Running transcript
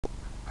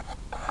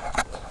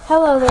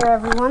Hello there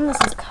everyone, this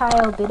is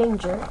Kyle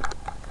Bittinger,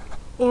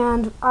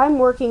 and I'm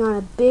working on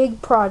a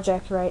big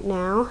project right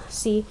now.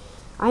 See,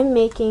 I'm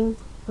making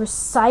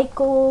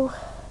recycle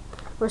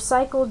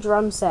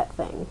drum set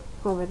thing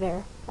over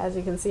there. As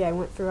you can see, I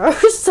went through our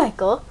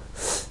recycle.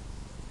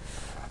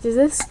 Does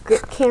this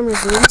camera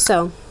zoom?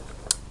 So,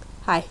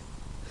 hi.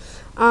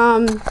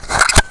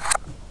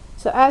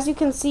 So as you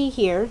can see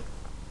here,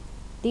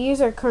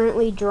 these are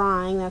currently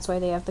drying, that's why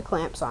they have the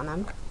clamps on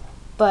them.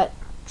 But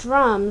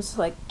drums,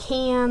 like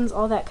cans,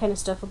 all that kind of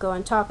stuff will go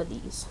on top of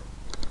these.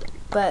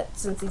 But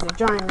since these are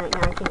drying right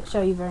now, I can't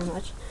show you very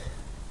much.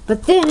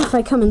 But then if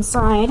I come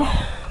inside,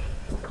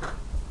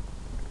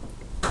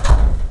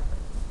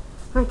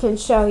 I can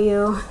show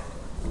you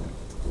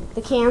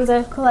the cans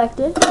I've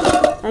collected.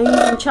 I'm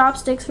using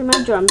chopsticks for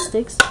my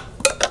drumsticks.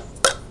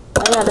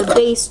 I got a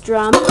bass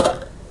drum.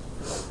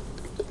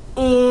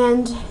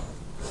 And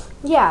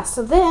yeah,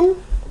 so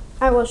then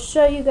I will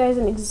show you guys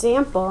an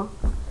example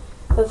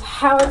of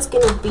how it's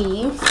going to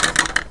be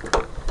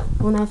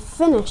when I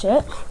finish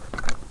it.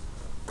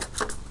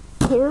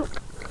 Here.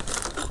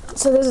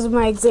 So this is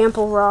my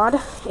example rod.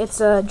 It's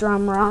a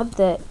drum rod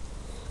that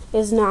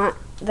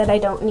I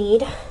don't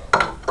need.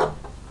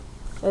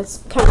 It's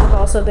kind of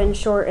also been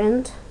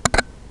shortened.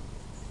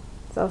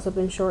 It's also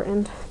been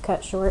shortened,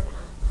 cut short.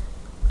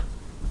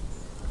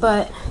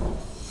 But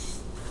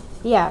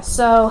yeah,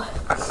 so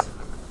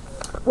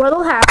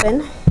what'll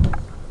happen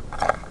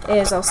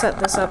is I'll set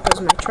this up as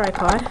my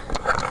tripod.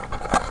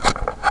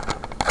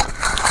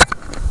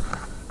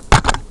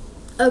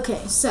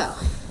 Okay, so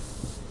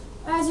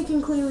as you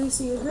can clearly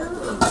see here,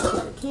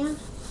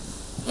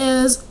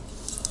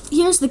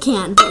 here's the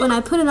can, but when I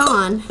put it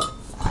on,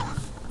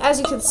 as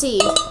you can see,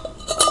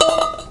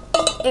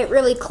 it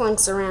really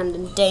clunks around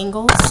and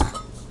dangles.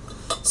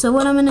 So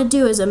what I'm going to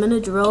do is I'm going to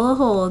drill a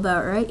hole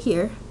about right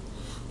here,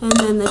 and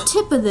then the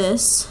tip of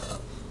this,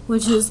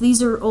 which is,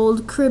 these are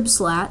old crib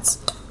slats,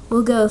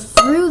 will go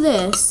through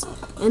this,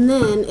 and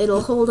then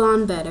it'll hold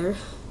on better,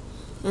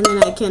 and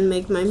then I can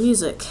make my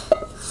music.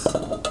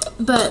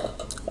 But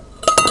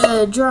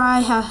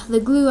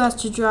the glue has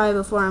to dry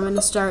before I'm going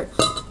to start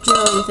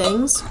drilling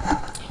things.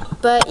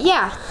 But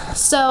yeah,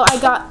 so I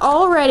got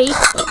all ready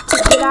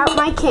to get out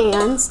my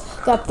cans.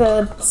 Got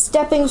the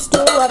stepping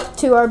stool up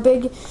to our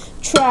big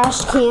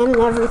trash can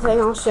and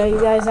everything. I'll show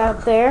you guys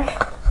out there.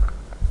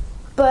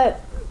 But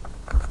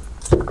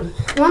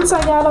once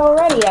I got all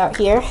ready out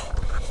here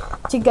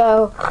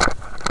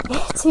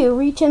to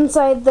reach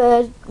inside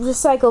the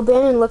recycle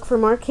bin and look for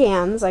more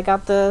cans, I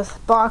got the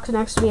box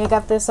next to me. I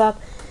got this up.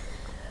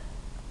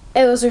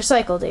 It was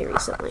recycle day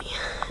recently,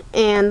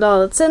 and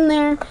all that's in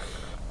there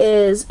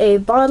is a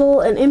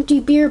bottle, an empty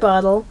beer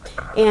bottle,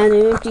 and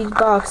an empty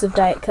box of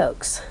Diet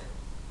Cokes.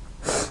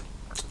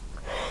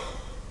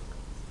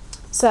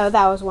 So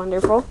that was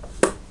wonderful.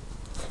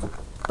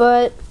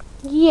 But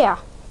yeah.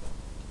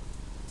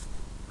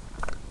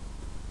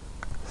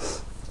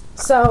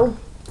 So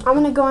I'm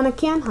gonna go on a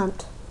can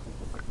hunt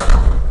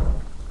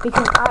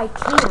because I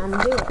can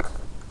do it.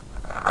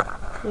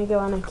 I'm gonna go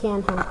on a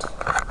can hunt.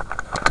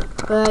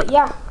 But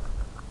yeah.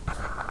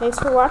 Thanks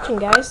for watching,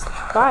 guys.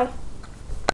 Bye.